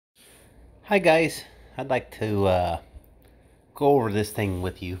Hi guys, I'd like to go over this thing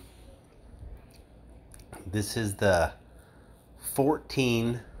with you. This is the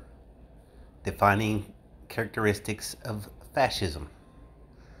 14 defining characteristics of fascism.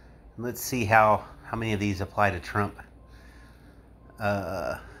 Let's see how many of these apply to Trump.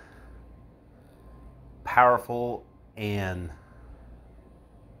 Powerful and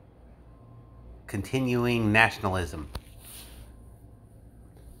continuing nationalism.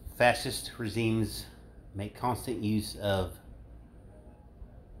 Fascist regimes make constant use of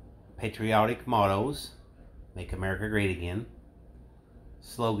patriotic mottos, make America great again,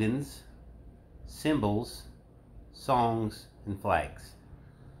 slogans, symbols, songs, and flags.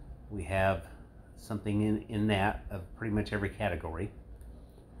 We have something in that of pretty much every category.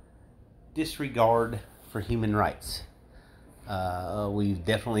 Disregard for human rights. We've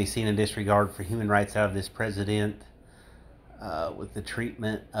definitely seen a disregard for human rights out of this president with the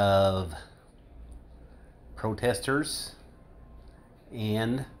treatment of protesters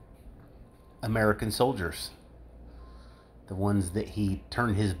and American soldiers, the ones that he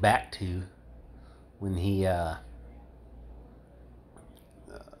turned his back to when he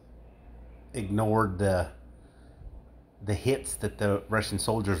ignored the hits that the Russian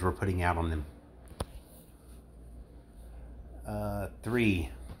soldiers were putting out on them. 3.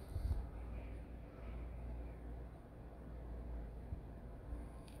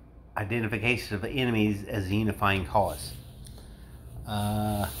 Identification of enemies as a unifying cause.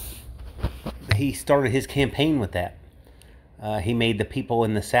 He started his campaign with that. He made the people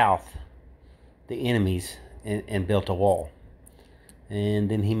in the South the enemies and built a wall.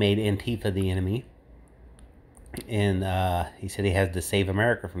 And then he made Antifa the enemy. And he said he has to save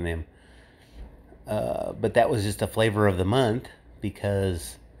America from them. But that was just a flavor of the month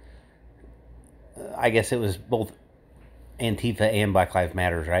because I guess it was both Antifa and Black Lives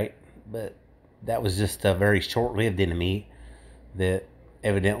Matters, right? But that was just a very short-lived enemy that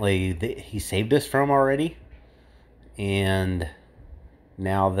evidently he saved us from already. And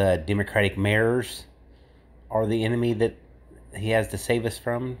now the Democratic mayors are the enemy that he has to save us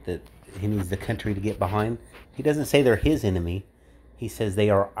from, that he needs the country to get behind. He doesn't say they're his enemy. He says they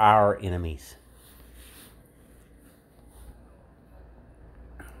are our enemies.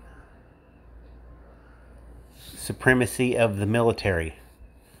 Supremacy of the military.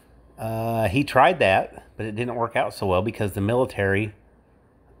 He tried that, but it didn't work out so well because the military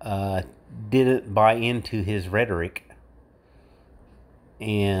didn't buy into his rhetoric,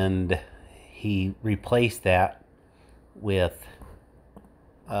 and he replaced that with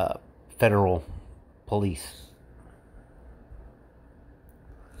federal police.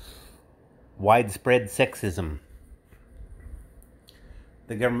 Widespread sexism.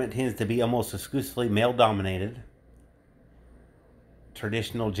 The government tends to be almost exclusively male-dominated.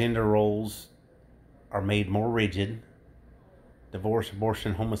 Traditional gender roles are made more rigid. Divorce,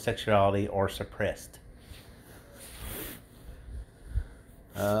 abortion, homosexuality are suppressed.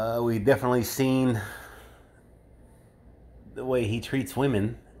 We've definitely seen the way he treats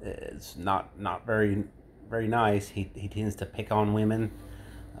women. It's not very nice. He tends to pick on women.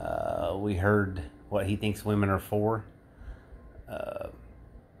 We heard what he thinks women are for.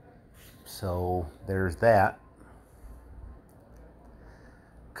 So there's that.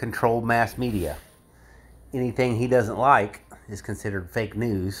 Controlled mass media. Anything he doesn't like is considered fake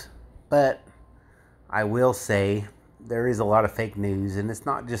news. But I will say there is a lot of fake news, and it's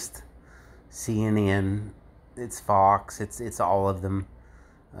not just CNN, it's Fox, it's all of them.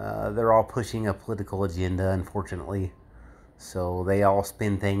 They're all pushing a political agenda, unfortunately. So they all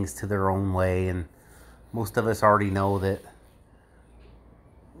spin things to their own way, and most of us already know that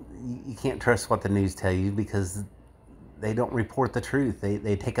you can't trust what the news tell you because they don't report the truth.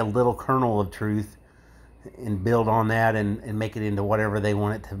 They take a little kernel of truth and build on that and make it into whatever they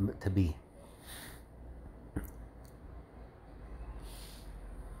want it to be.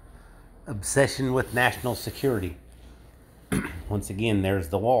 Obsession with national security. Once again, there's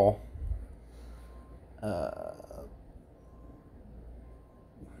the wall. Not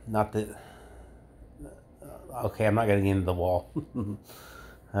that... Okay, I'm not going to get into the wall.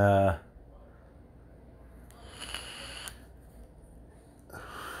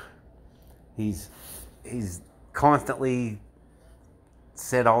 He's constantly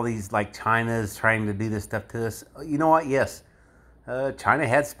said all these, like, China's trying to do this stuff to us. You know what? Yes. China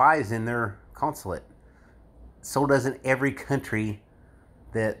had spies in their consulate. So doesn't every country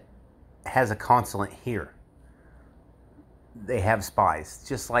that has a consulate here. They have spies,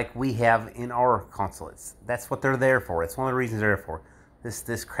 just like we have in our consulates. That's what they're there for. It's one of the reasons they're there for.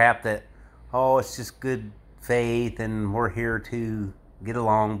 This crap that, oh, it's just good faith and we're here to get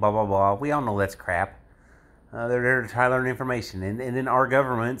along, blah, blah, blah. We all know that's crap. They're there to try to learn information. And then our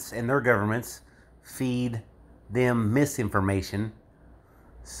governments and their governments feed them misinformation.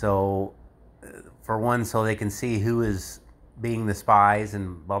 So, for one, so they can see who is being the spies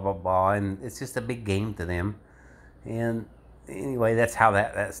and blah, blah, blah. And it's just a big game to them. And anyway, that's how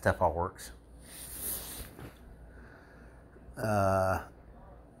that stuff all works. But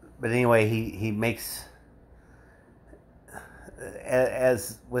anyway, he makes,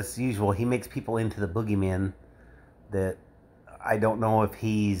 as was usual, he makes people into the boogeymen that I don't know if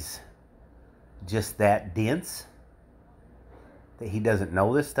he's just that dense that he doesn't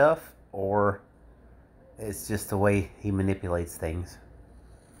know this stuff, or it's just the way he manipulates things.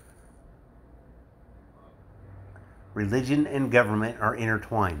 Religion and government are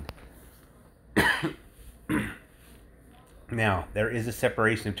intertwined. Now, there is a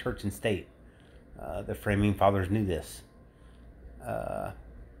separation of church and state. The framing fathers knew this.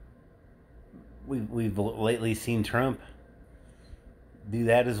 We've lately seen Trump do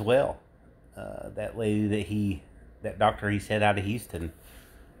that as well. That lady that doctor he said out of Houston,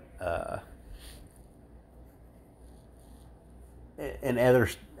 and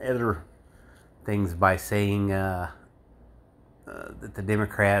other things by saying that the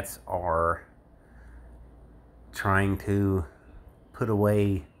Democrats are trying to put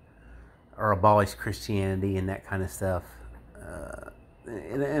away or abolish Christianity and that kind of stuff.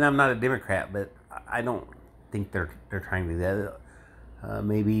 And I'm not a Democrat, but I don't think they're trying to do that.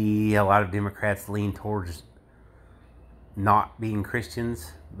 Maybe a lot of Democrats lean towards not being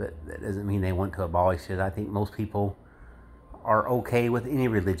Christians, but that doesn't mean they want to abolish it. I think most people are okay with any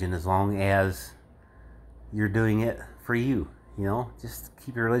religion as long as you're doing it for you. You know, just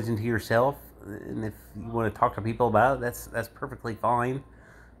keep your religion to yourself, and if you want to talk to people about it, that's perfectly fine.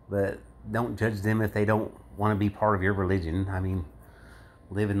 But don't judge them if they don't want to be part of your religion. I mean,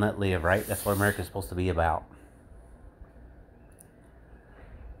 live and let live, right? That's what America's supposed to be about.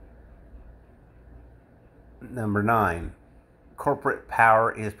 Number 9, corporate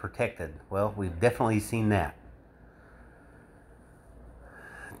power is protected. Well, we've definitely seen that.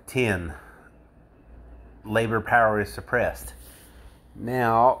 10, labor power is suppressed.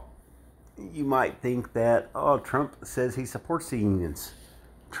 Now, you might think that, oh, Trump says he supports the unions.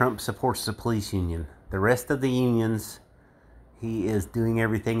 Trump supports the police union. The rest of the unions, he is doing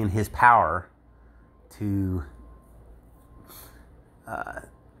everything in his power to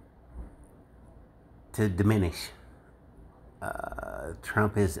diminish.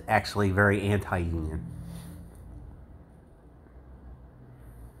 Trump is actually very anti-union.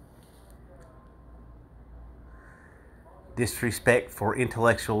 Disrespect for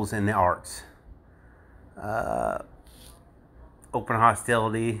intellectuals in the arts. Open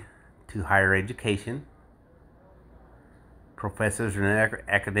hostility to higher education. Professors and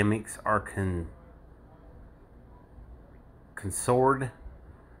academics are censored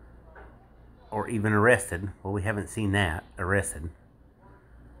or even arrested. Well, we haven't seen that, arrested.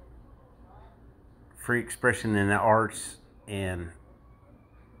 Free expression in the arts and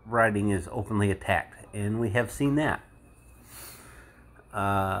writing is openly attacked, and we have seen that.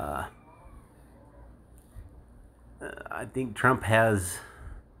 I think Trump has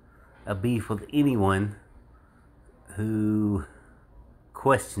a beef with anyone who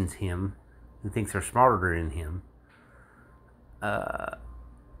questions him, who thinks they're smarter than him,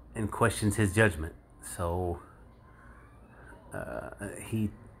 and questions his judgment. So he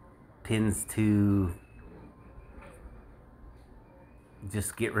tends to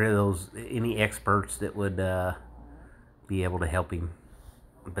just get rid of any experts that would be able to help him.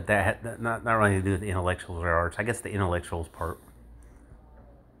 But that had not really to do with the intellectuals or arts. I guess the intellectuals part.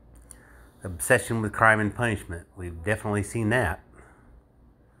 Obsession with crime and punishment. We've definitely seen that.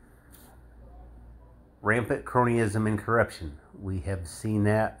 Rampant cronyism and corruption. We have seen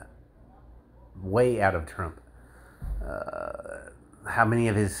that way out of Trump. How many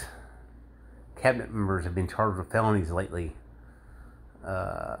of his cabinet members have been charged with felonies lately?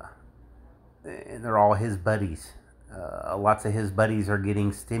 And they're all his buddies. Lots of his buddies are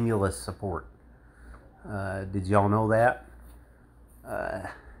getting stimulus support. Did y'all know that?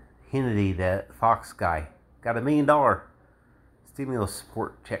 Hannity, that Fox guy, got $1 million stimulus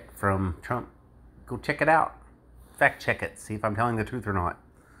support check from Trump. Go check it out. Fact check it. See if I'm telling the truth or not.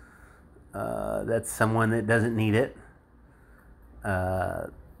 That's someone that doesn't need it.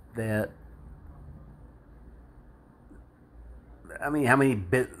 I mean, how many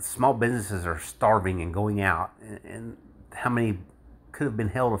small businesses are starving and going out, and how many could have been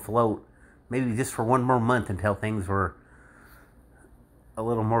held afloat maybe just for one more month until things were a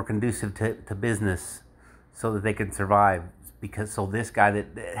little more conducive to business so that they could survive. because so this guy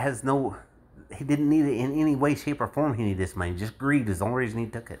that has no, he didn't need it in any way, shape, or form. He needed this money. Just greed is the only reason he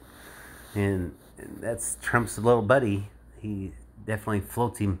took it. And that's Trump's little buddy. He definitely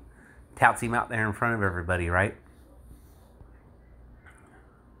floats him, touts him out there in front of everybody, right?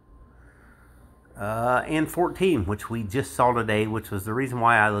 And 14, which we just saw today, which was the reason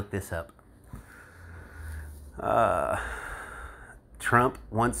why I looked this up. Trump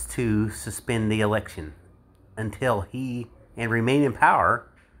wants to suspend the election until he, and remain in power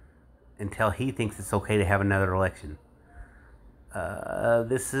until he thinks it's okay to have another election.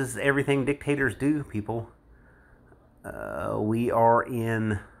 This is everything dictators do, people. We are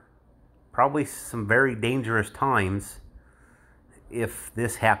in probably some very dangerous times if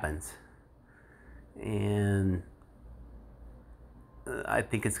this happens. And I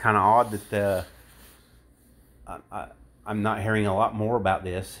think it's kind of odd that I'm not hearing a lot more about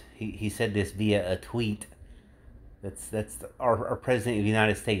this. He said this via a tweet. That's our President of the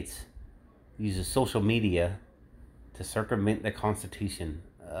United States uses social media to circumvent the Constitution.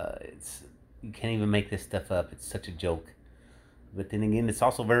 You can't even make this stuff up. It's such a joke. But then again, it's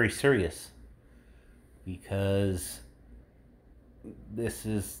also very serious, because this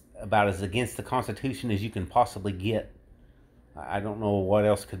is about as against the Constitution as you can possibly get. I don't know what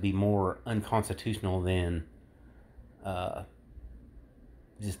else could be more unconstitutional than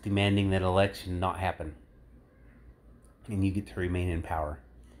just demanding that election not happen, and you get to remain in power.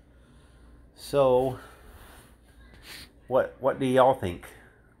 So, what do y'all think?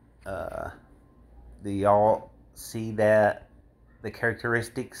 Do y'all see that the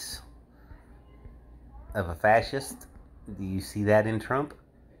characteristics of a fascist? Do you see that in Trump?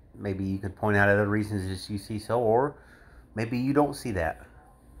 Maybe you could point out other reasons that you see so, or maybe you don't see that.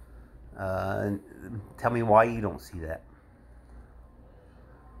 Tell me why you don't see that.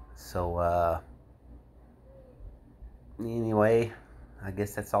 So, anyway, I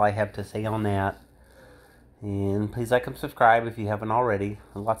guess that's all I have to say on that. And please like and subscribe if you haven't already.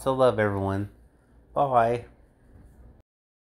 Lots of love, everyone. Bye.